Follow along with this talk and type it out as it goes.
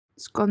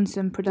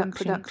Skonson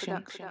production.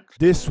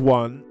 This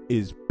one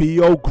is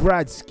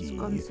Beogradski,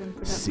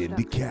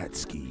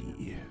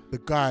 Sindikatski. The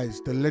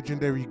guys, the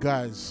legendary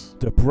guys.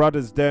 The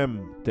brothers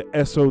them, the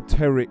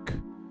esoteric,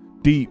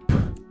 deep,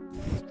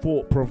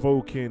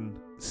 thought-provoking,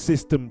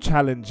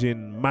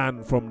 system-challenging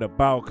man from the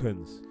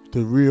Balkans.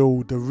 The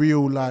real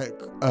like,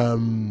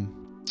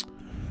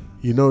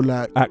 you know,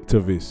 like...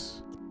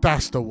 Activists.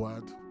 That's the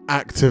word.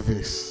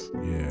 Activists.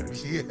 Yeah.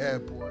 Yeah,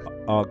 boy.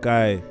 Our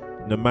guy,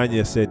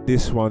 Nemanja, said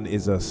this one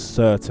is a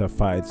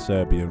certified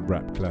Serbian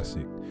rap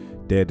classic.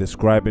 They're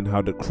describing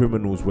how the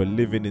criminals were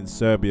living in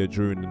Serbia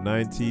during the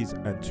 90s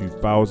and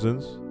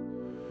 2000s.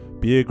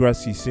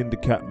 Beogradski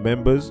Sindikat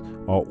members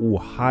are all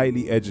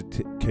highly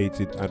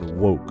educated and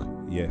woke.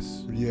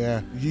 Yes.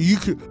 Yeah. You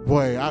could...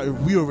 Boy,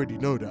 we already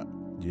know that.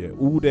 Yeah.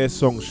 All their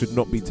songs should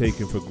not be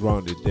taken for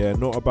granted. They are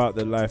not about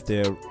the life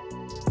they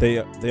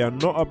are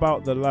not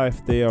about the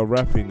life they are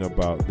rapping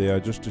about. They are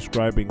just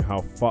describing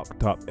how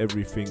fucked up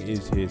everything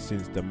is here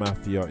since the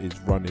mafia was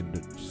running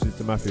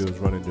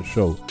the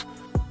show.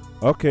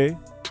 Okay,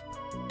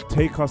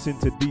 take us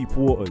into deep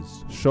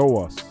waters, show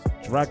us,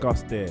 drag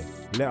us there,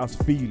 let us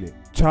feel it.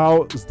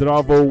 Ciao,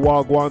 zdravo,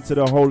 wagwan to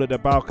the whole of the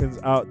Balkans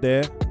out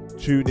there,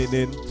 tuning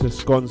in to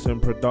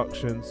Skonson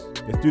Productions.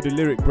 Let's do the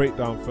lyric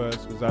breakdown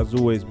first, because as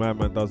always, my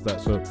man does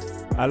that. So,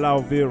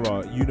 Alal,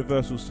 Vera,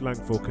 universal slang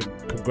for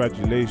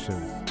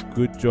congratulations,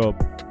 good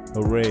job,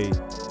 hooray,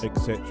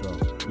 etc.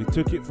 We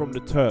took it from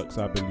the Turks,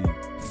 I believe.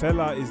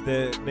 Fella is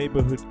their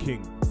neighborhood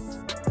king.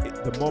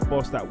 The mob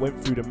boss that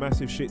went through the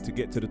massive shit to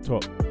get to the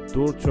top.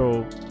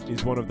 Dorcho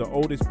is one of the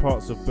oldest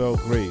parts of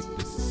Belgrade,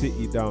 the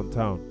city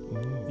downtown.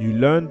 You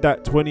learned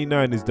that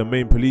 29 is the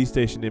main police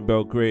station in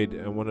Belgrade,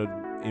 and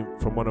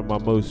from one of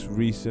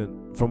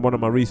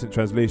my recent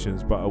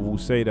translations, but I will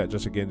say that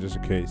just in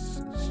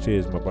case.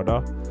 Cheers, my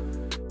brother.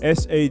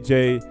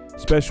 SAJ,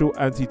 Special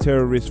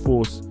Anti-Terrorist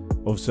Force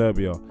of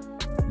Serbia.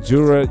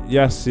 Jura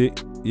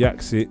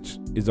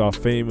Jaksic is our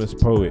famous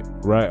poet,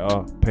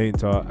 writer,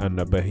 painter, and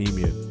a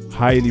bohemian.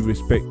 Highly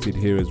respected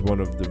here as one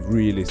of the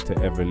realest to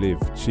ever live.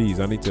 Jeez,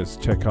 I need to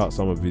check out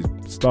some of his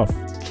stuff.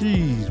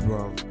 Jeez,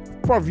 bro.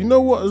 Bruv, you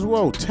know what as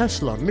well?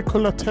 Tesla,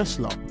 Nikola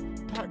Tesla.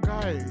 That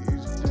guy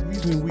is the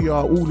reason we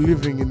are all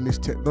living in this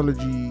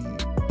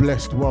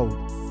technology-blessed world.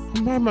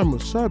 My man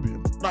was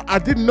Serbian. Like, I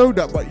didn't know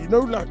that, but you know,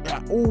 like,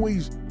 that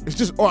always...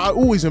 it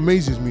always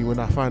amazes me when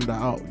I find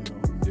that out,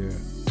 you know?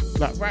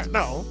 Yeah. Like, right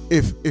now,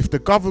 if the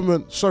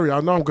government... Sorry,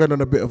 I know I'm going on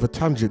a bit of a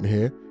tangent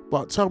here,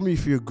 but tell me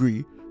if you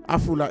agree. I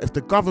feel like if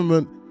the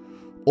government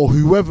or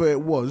whoever it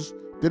was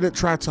didn't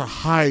try to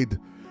hide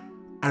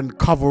and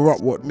cover up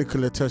what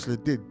Nikola Tesla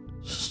did,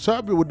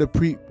 Serbia would have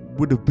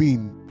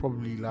been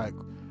probably like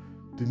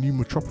the new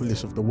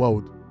metropolis of the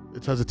world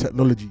in terms of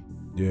technology.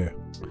 Yeah,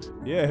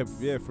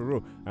 for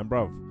real. And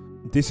bruv,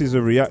 this is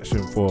a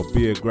reaction for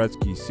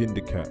Beogradski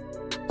Sindikat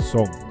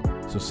song.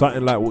 So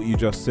something like what you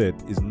just said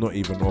is not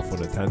even off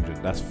on a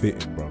tangent. That's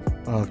fitting, bruv.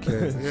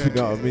 Okay. You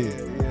know what I mean?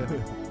 Yeah.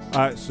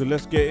 Alright, so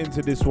let's get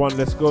into this one.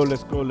 Let's go.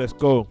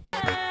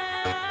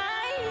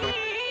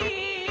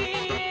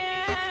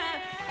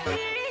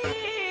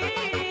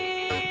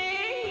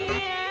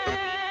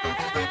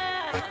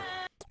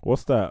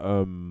 What's that?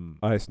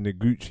 Ice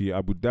Neguchi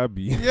Abu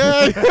Dhabi.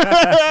 Yeah.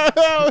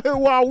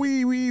 Wow,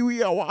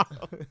 wow.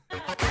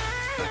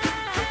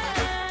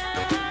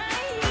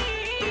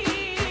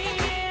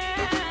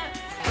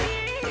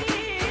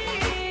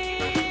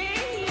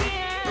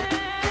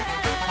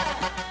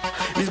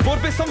 Iz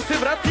borbe sam se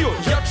vratio,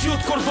 jači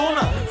od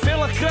kordona.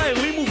 Fela kraje,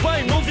 limu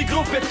baj, novi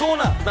grof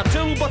betona. Na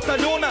čelu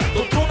bataljona,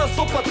 do trona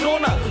 100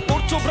 patrona.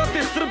 Dorčo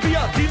brate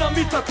Srbija,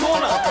 dinamita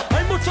tona.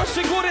 Ajmo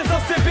čaše gore za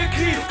sebe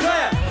krij iz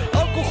kraja.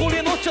 Alkohol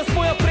je noćas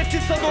moja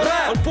prečica do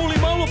raja. Al poli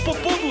malo po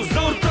podu,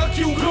 za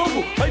ortaki u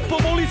grobu. Aj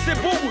pomoli se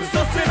Bogu,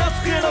 za se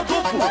raskrije na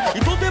dopu. I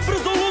dode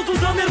brzo lozu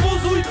za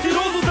nervozu i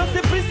cirozu. Da se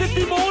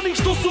prisetimo onih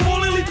što su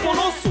voleli po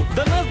nosu.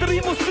 Da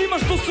nazdravimo svima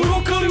što su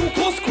rokali u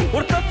kosku.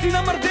 Ortaci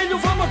na mardelju,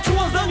 vama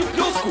čuvam zadnju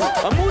pljosku.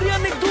 A Murija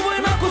nek duva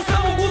jednako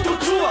samo gudru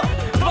čuva.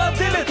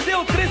 2-9,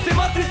 ceo trese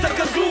matrica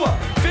kad gruva.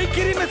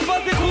 Fejkeri me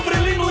spaze ko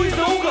vrelinu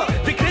iza ugla.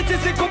 Te kreće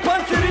se ko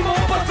pancer, ima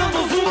opasan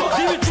do zuba.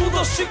 Divi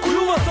čuda, šiku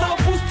ljuva, sama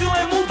pustila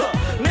je muda.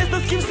 Ne zna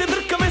s kim se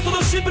drka, mesto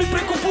da šibri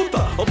preko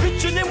puta. A bit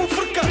će njemu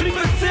frka,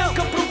 privet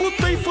sejanka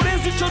proguta. I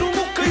forenzičar u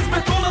muka iz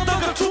betona da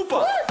ga čupa.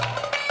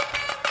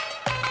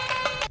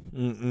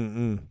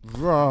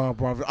 Bruh,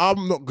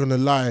 I'm not gonna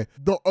lie.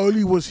 Not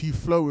only was he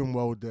flowing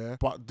well there,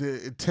 but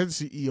the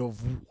intensity of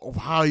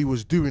how he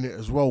was doing it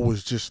as well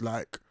was just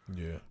like,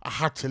 yeah, I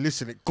had to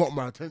listen. It got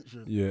my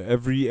attention. Yeah,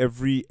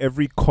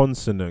 every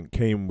consonant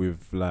came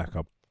with like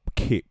a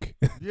kick.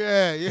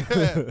 Yeah.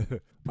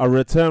 I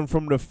returned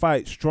from the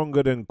fight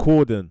stronger than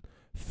Corden.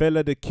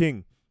 Fella the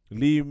king,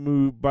 Lee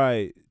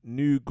Mubai,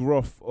 new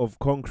groff of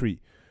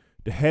concrete.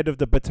 The head of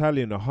the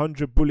battalion,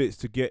 100 bullets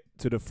to get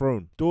to the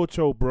throne.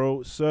 Dorcho,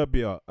 bro,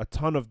 Serbia, a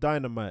ton of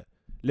dynamite.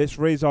 Let's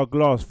raise our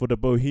glass for the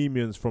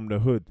bohemians from the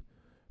hood.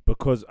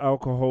 Because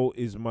alcohol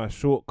is my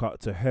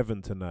shortcut to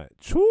heaven tonight.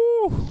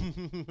 Choo!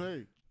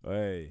 Hey.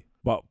 Hey.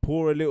 But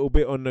pour a little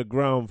bit on the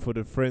ground for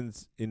the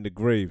friends in the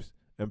graves,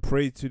 and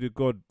pray to the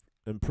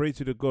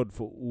God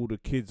for all the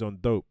kids on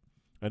dope.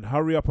 And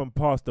hurry up and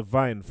pass the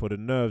vine for the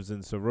nerves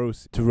and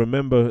cirrhosis. To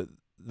remember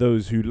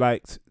those who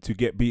liked to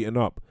get beaten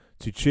up.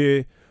 To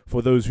cheer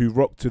for those who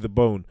rocked to the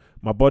bone.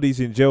 My body's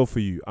in jail for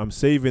you. I'm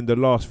saving the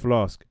last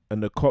flask,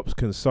 and the cops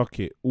can suck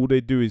it. All they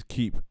do is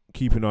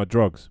keeping our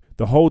drugs.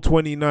 The whole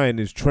 29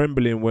 is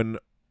trembling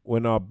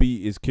when our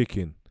beat is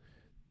kicking.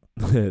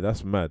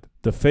 That's mad.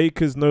 The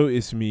fakers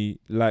notice me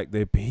like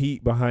they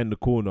heat behind the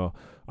corner.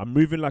 I'm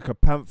moving like a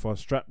panther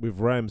strapped with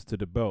rhymes to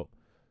the belt.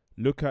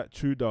 Look at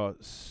Tudor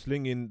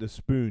slinging the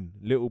spoon.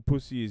 Little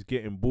pussy is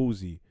getting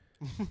ballsy.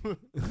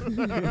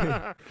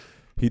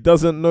 He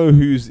doesn't know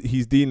who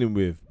he's dealing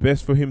with.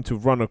 Best for him to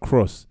run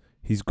across.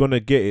 He's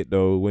gonna get it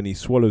though when he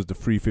swallows the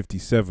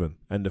 357.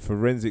 And the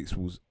forensics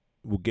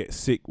will get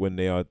sick when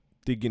they are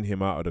digging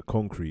him out of the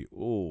concrete.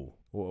 Oh,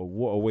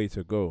 what a way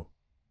to go.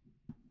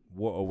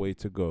 What a way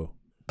to go.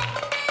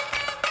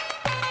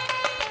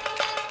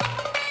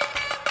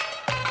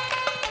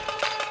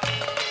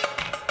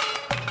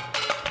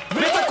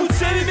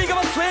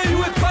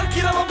 Uvek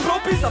parkiravam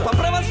propisa, pa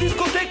pravac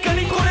diskoteka,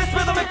 niko ne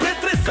sme da me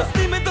pretresa.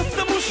 Snime da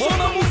sam ušao,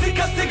 ona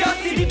muzika se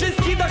gasi, DJ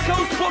skida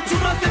house ploču,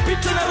 zna se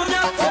piče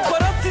narodnjaci.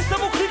 Paparaci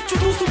samo klikću,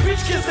 tu su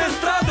pičke se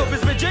estrade.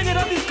 Obezbeđenje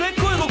radi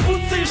sklekove dok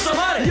puce i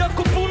šamare.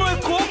 Jako puno je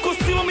koko,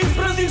 silom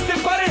ispraznim se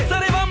pare.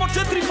 Zarevamo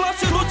 4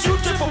 flaše, doći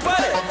uče po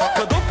pare.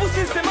 Kad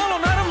opustim se malo,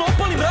 naravno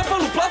opalim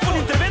rafal u plafon.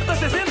 Interventa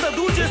se zenda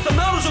duđe, sam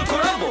naružan ko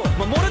Rambo.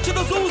 Ma morat će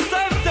da zovu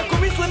sajevce ako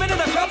misle mene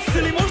da hapse.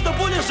 Ili možda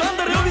bolje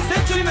žandare, ovi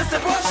sečevi me se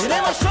plaši.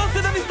 Nema šanse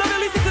da mi stave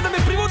lisice da me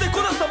privode ko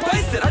da sam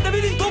bajser. Ajde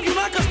vidim tog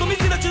junaka što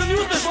misli da će da mi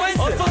uzme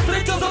švajser. Al sva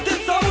sreća za te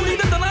cavu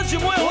ide da nađe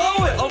moje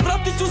lavove. Al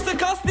vratit ću se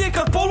kasnije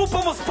kad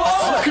polupamo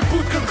spavove. Svaki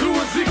put kad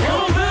gruva zika,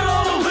 Alal Vera,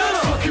 Alal Vera.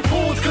 Svaki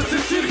povod kad se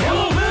cirka,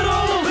 Alal Vera,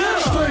 Alal Vera.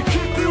 Što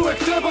ekipi uvek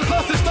treba, zna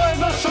se šta je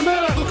naša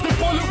mera. Dok ne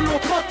poljubimo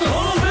patos,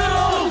 Alal Vera,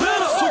 Alal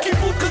Vera. Svaki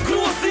put kad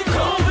gruva zika,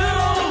 Alal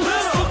Vera, Alal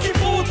Vera. Svaki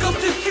povod kad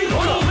se cirka,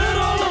 Alal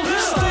Vera, Alal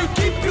Vera. Što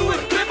ekipi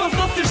uvek treba,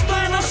 zna se šta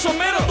je naša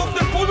mera. Dok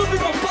ne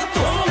poljubimo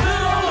patos, Alal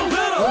Vera, Alal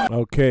Vera.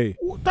 Okay.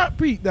 That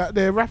beat that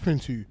they're rapping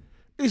to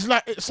is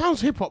like, it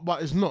sounds hip hop,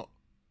 but it's not.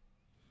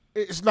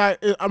 It's like,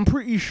 I'm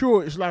pretty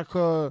sure it's like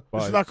a,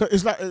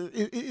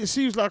 it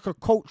seems like a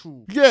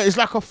cultural. Yeah, it's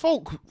like a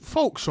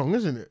folk song,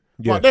 isn't it?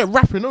 Yeah. But they're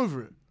rapping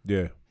over it.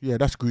 Yeah. Yeah,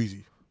 that's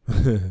greasy.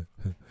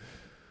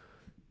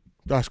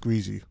 That's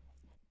greasy.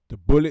 The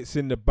bullets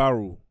in the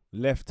barrel,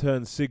 left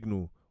turn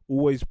signal,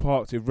 always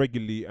parked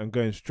irregularly and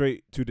going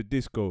straight to the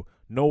disco.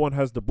 No one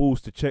has the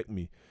balls to check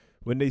me.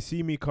 When they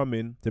see me come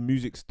in, the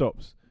music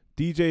stops.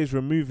 DJ is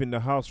removing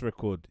the house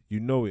record, you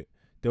know it.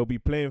 They'll be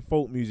playing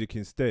folk music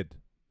instead.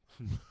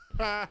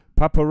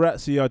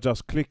 Paparazzi are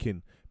just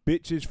clicking.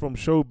 Bitches from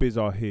showbiz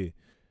are here.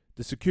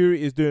 The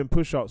security is doing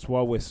push-ups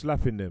while we're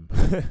slapping them.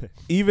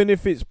 Even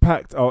if it's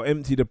packed, I'll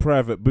empty the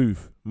private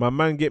booth. My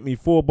man get me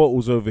 4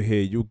 bottles over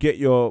here. You'll get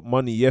your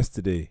money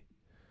yesterday.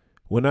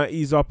 When I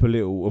ease up a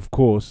little, of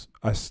course,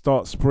 I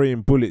start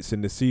spraying bullets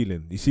in the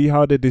ceiling. You see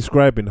how they're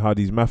describing how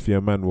these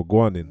mafia men were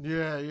going in?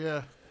 Yeah,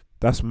 yeah.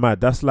 That's mad.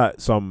 That's like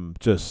some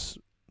just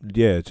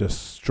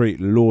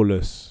straight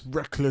lawless.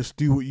 Reckless,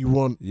 do what you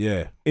want.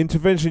 Yeah.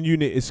 Intervention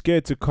unit is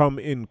scared to come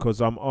in because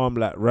I'm armed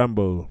like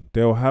Rambo.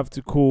 They'll have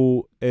to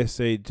call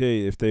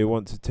SAJ if they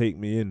want to take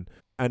me in.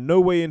 And no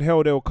way in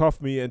hell they'll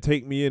cuff me and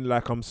take me in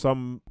like I'm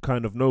some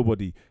kind of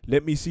nobody.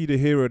 Let me see the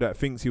hero that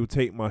thinks he'll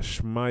take my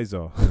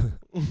schmizer.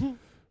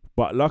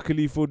 But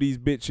luckily for these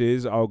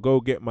bitches, I'll go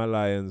get my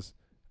lions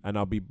and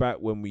I'll be back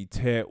when we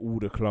tear all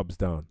the clubs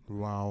down.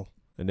 Wow.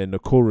 And then the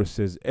chorus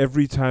says,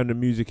 every time the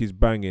music is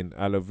banging,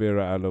 aloe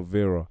vera, aloe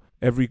vera.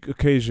 Every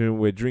occasion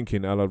we're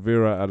drinking, aloe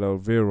vera, aloe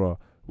vera.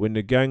 When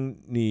the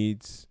gang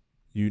needs,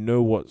 you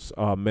know what's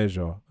our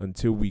measure.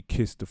 Until we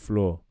kiss the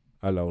floor,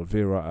 aloe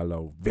vera,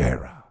 aloe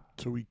vera.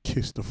 Till we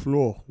kiss the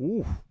floor.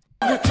 Ooh.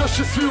 Ne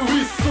čaše svi u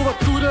vis, ova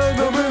tura je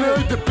na mene.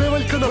 Ajde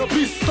pevaljka na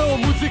bis, samo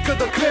muzika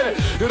da krene.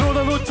 Jer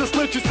ona noća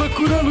sleči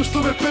svaku ranu što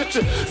me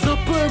peče.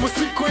 Zapojemo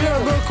svi ko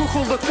jedan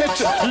alkohol da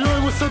teče. I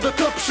ajmo sad da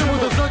tapšemo,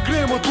 da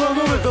zagrijemo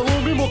dlanove. Da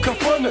lomimo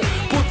kafane,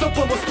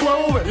 potapamo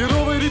splavove. Jer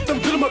ovaj ritam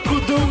drma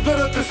kod da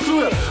udarate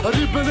struja. A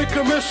ribe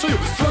neka mešaju,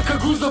 svaka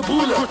guza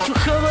bulja. Hoću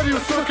havariju,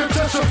 svaka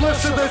čaša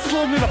fleša da je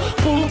slomljena.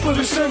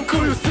 Polupali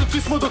šankovi, u srči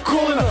smo do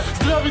kolena.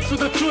 Zdravicu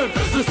da čujem,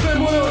 za sve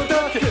moje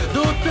atake. Da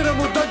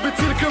oteramo dagbe,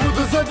 cirkamo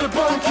do zadnje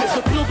banke.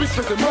 Za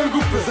probisvete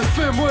mangupe, za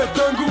sve moje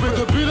dangube.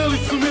 Da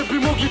biralicu ne bi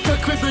mogli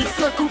takve da ih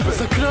sakupe.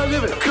 Za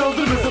kraljeve,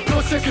 kaldrme, za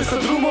prosjake sa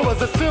drumova.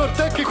 Za sve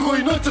ortake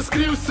koji noća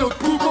skriju se od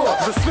pubova.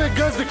 Za sve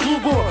gazde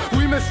klubova, u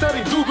ime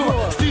starih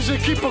dugova. Stiže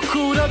ekipa ko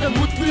uragan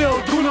mutnija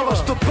od Dunava.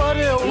 Što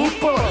pare je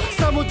olupala,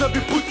 samo da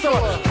bi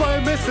pucala. Pa je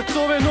mesec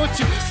ove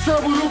noći,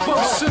 samu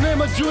rupala. Više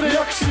nema Đure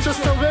Jakšića,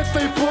 Salveta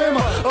i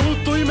poema. Al u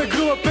to ime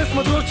grula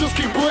pesma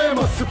dorčovskih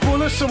boema. Se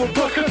ponašamo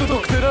bahato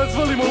dok ne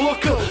razvalimo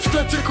lokal.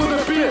 Šta će ko da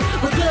pije,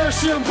 ma dajaš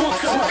jedan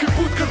bokal. Svaki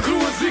put kad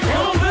gruva zika,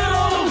 Alal Vera,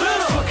 Alal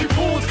Vera. Svaki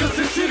povod kad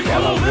se cirka,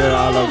 Alal Vera,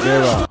 Alal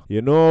Vera.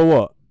 You know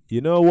what?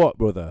 You know what,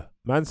 brother?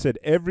 Man said,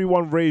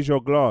 everyone raise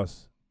your glass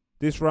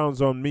This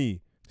round's on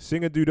me.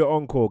 Singer do the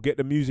encore. Get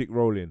the music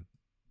rolling.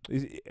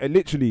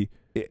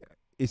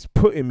 It's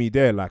putting me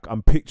there like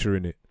I'm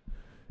picturing it.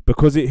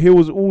 Because it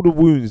heals all the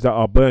wounds that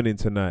are burning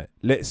tonight.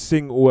 Let's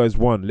sing all as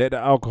one. Let the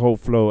alcohol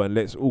flow and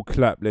let's all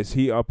clap. Let's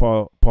heat up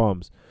our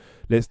palms.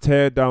 Let's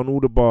tear down all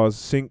the bars,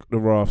 sink the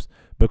rafts.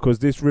 Because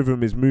this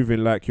rhythm is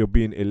moving like you're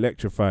being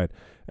electrified.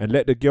 And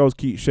let the girls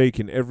keep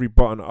shaking every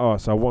button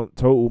arse. I want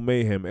total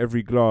mayhem,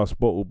 every glass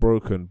bottle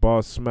broken,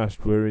 bars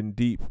smashed, we're in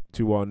deep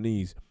to our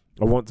knees.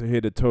 I want to hear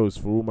the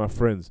toast for all my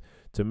friends.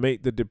 To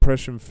make the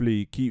depression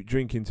flee, keep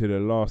drinking to the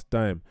last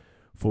dime.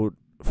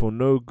 For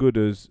no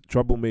gooders,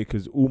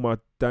 troublemakers, all my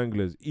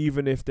danglers.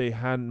 Even if they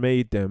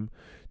handmade them,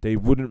 they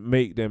wouldn't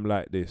make them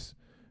like this.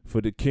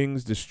 For the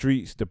kings, the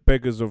streets, the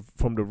beggars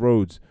from the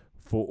roads.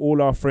 For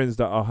all our friends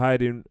that are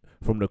hiding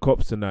from the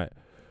cops tonight.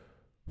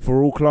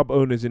 For all club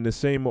owners in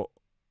the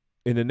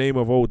name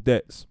of old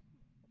debts.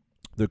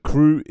 The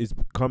crew is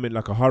coming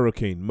like a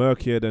hurricane,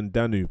 murkier than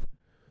Danube.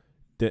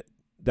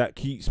 That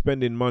keeps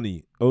spending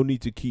money only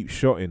to keep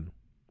shotting.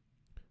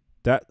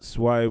 That's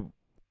why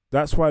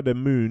the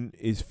moon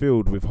is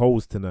filled with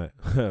holes tonight.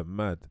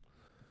 Mad.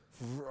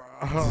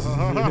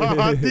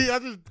 I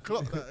just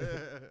clocked that.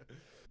 Yeah.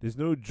 There's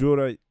no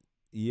Jura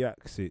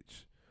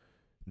Yaksic,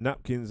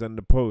 napkins and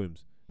the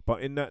poems.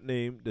 But in that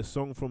name, the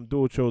song from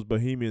Dorcho's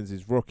Bohemians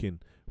is rocking.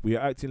 We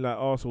are acting like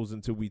arseholes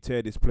until we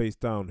tear this place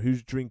down.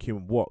 Who's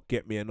drinking what?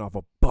 Get me another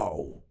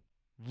bowl.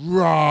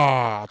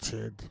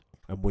 Rotted.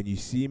 And when you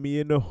see me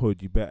in the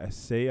hood, you better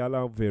say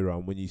Alal Vera.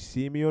 And when you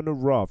see me on the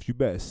raft, you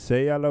better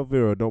say Alal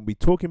Vera. Don't be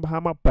talking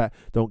behind my back.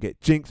 Don't get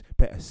jinxed.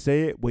 Better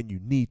say it when you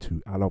need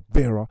to. Alal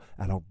Vera,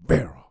 Alal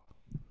Vera.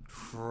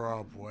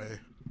 Boy.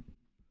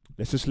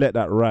 Let's just let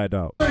that ride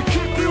out.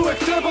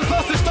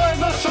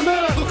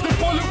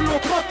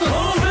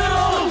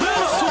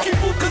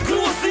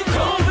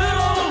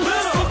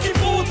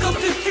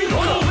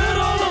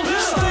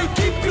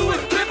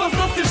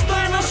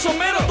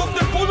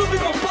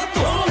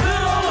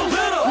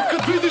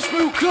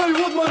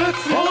 Kraju odmah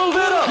reci Alal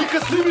Vera. I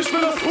kad snimiš me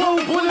na splavu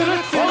bolje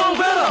reci Alal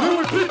Vera.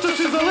 Nemoj pričaš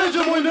iza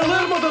leđa moj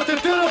nelermo da te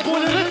tera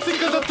bolje reci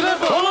kada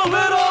treba Alal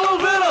Vera, Alal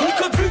Vera. I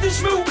kad vidiš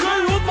me u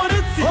kraju odmah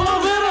reci Alal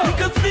Vera. I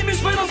kad snimiš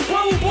me na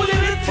splavu bolje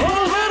reci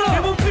Alal Vera.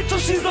 Nemoj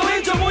pričaš iza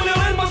leđa moj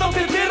nelermo da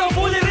te tera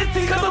bolje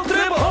reci kada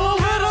treba Alal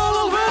Vera,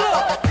 Alal Vera.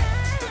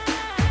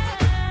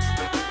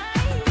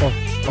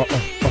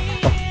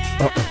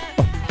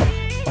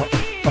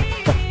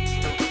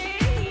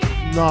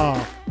 Nah.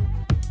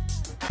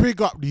 Big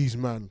up these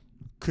man,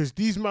 because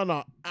these men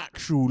are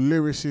actual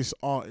lyricist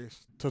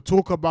artists. To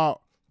talk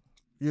about,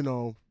 you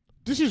know,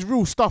 this is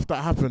real stuff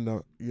that happened,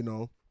 you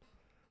know,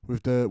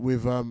 with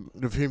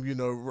him, you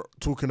know,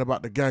 talking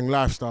about the gang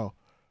lifestyle,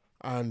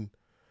 and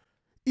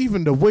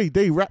even the way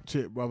they rapped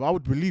it, bro. I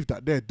would believe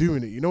that they're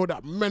doing it. You know,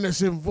 that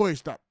menacing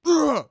voice, that,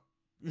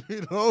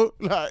 you know,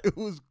 like it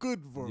was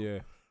good, bro. Yeah.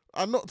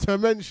 And not to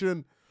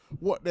mention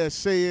what they're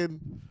saying.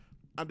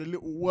 And the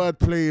little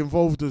wordplay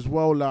involved as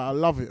well. Like, I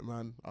love it,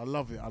 man. I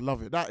love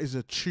it. That is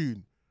a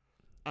tune.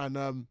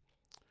 And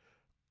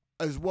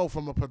as well,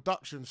 from a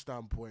production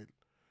standpoint,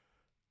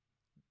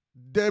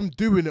 them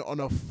doing it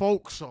on a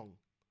folk song,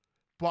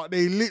 but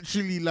they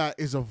literally, like,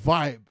 is a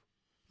vibe.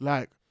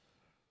 Like,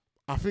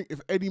 I think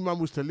if any man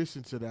was to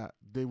listen to that,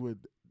 they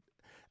would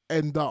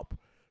end up,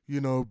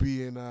 you know,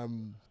 being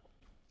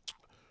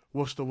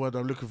what's the word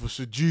I'm looking for?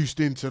 Seduced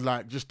into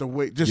like just the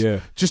way, just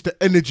the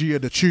energy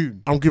of the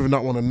tune. I'm giving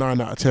that one a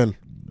 9 out of 10.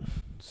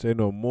 Say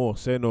no more.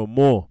 Say no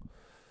more.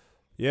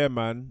 Yeah,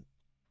 man.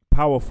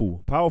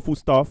 Powerful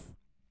stuff.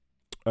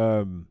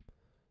 The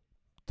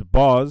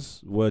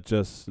bars were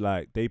just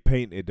like they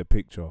painted the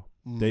picture.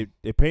 They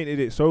painted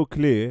it so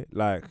clear.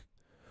 Like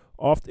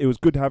after it was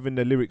good having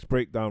the lyrics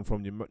breakdown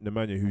from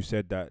Nemanja, who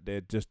said that they're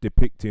just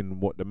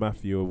depicting what the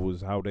mafia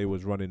was, how they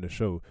was running the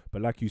show.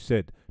 But like you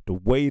said, the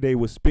way they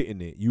were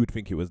spitting it, you would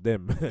think it was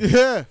them.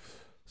 Yeah.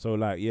 So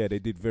like, yeah, they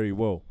did very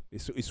well.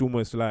 It's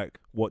almost like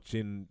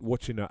watching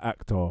an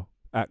actor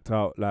act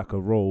out like a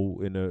role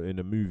in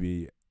a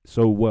movie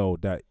so well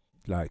that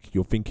like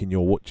you're thinking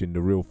you're watching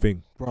the real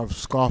thing. Bruv,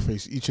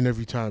 Scarface each and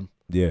every time.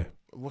 Yeah.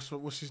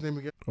 What's his name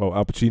again? Oh,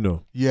 Al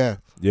Pacino. Yeah.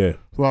 Yeah.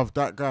 Bruv,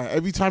 that guy.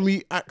 Every time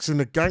he acts in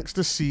a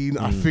gangster scene,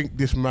 I think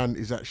this man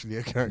is actually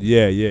a gangster.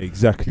 Yeah,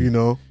 exactly. You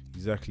know?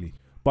 Exactly.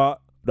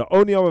 But the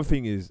only other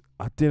thing is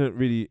I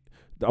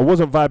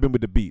wasn't vibing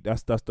with the beat.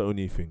 That's the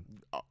only thing.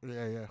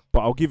 Yeah. But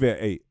I'll give it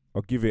an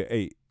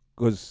 8.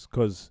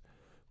 Because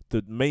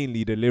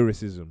mainly the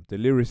lyricism. The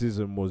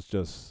lyricism was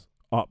just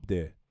up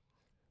there.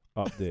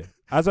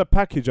 As a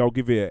package, I'll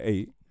give it an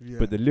 8. Yeah.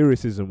 But the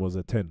lyricism was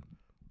a 10.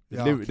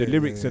 The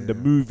lyrics and the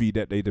movie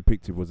that they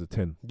depicted was a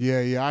 10.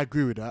 Yeah, I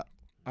agree with that.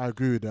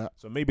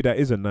 So maybe that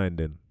is a 9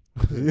 then.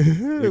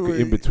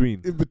 in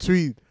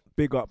between.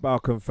 Big up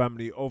Balkan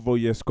family, Ovo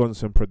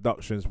Wisconsin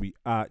Productions, we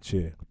out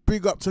here.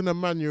 Big up to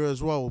Nemanja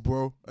as well,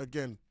 bro.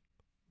 Again,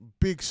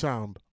 big sound.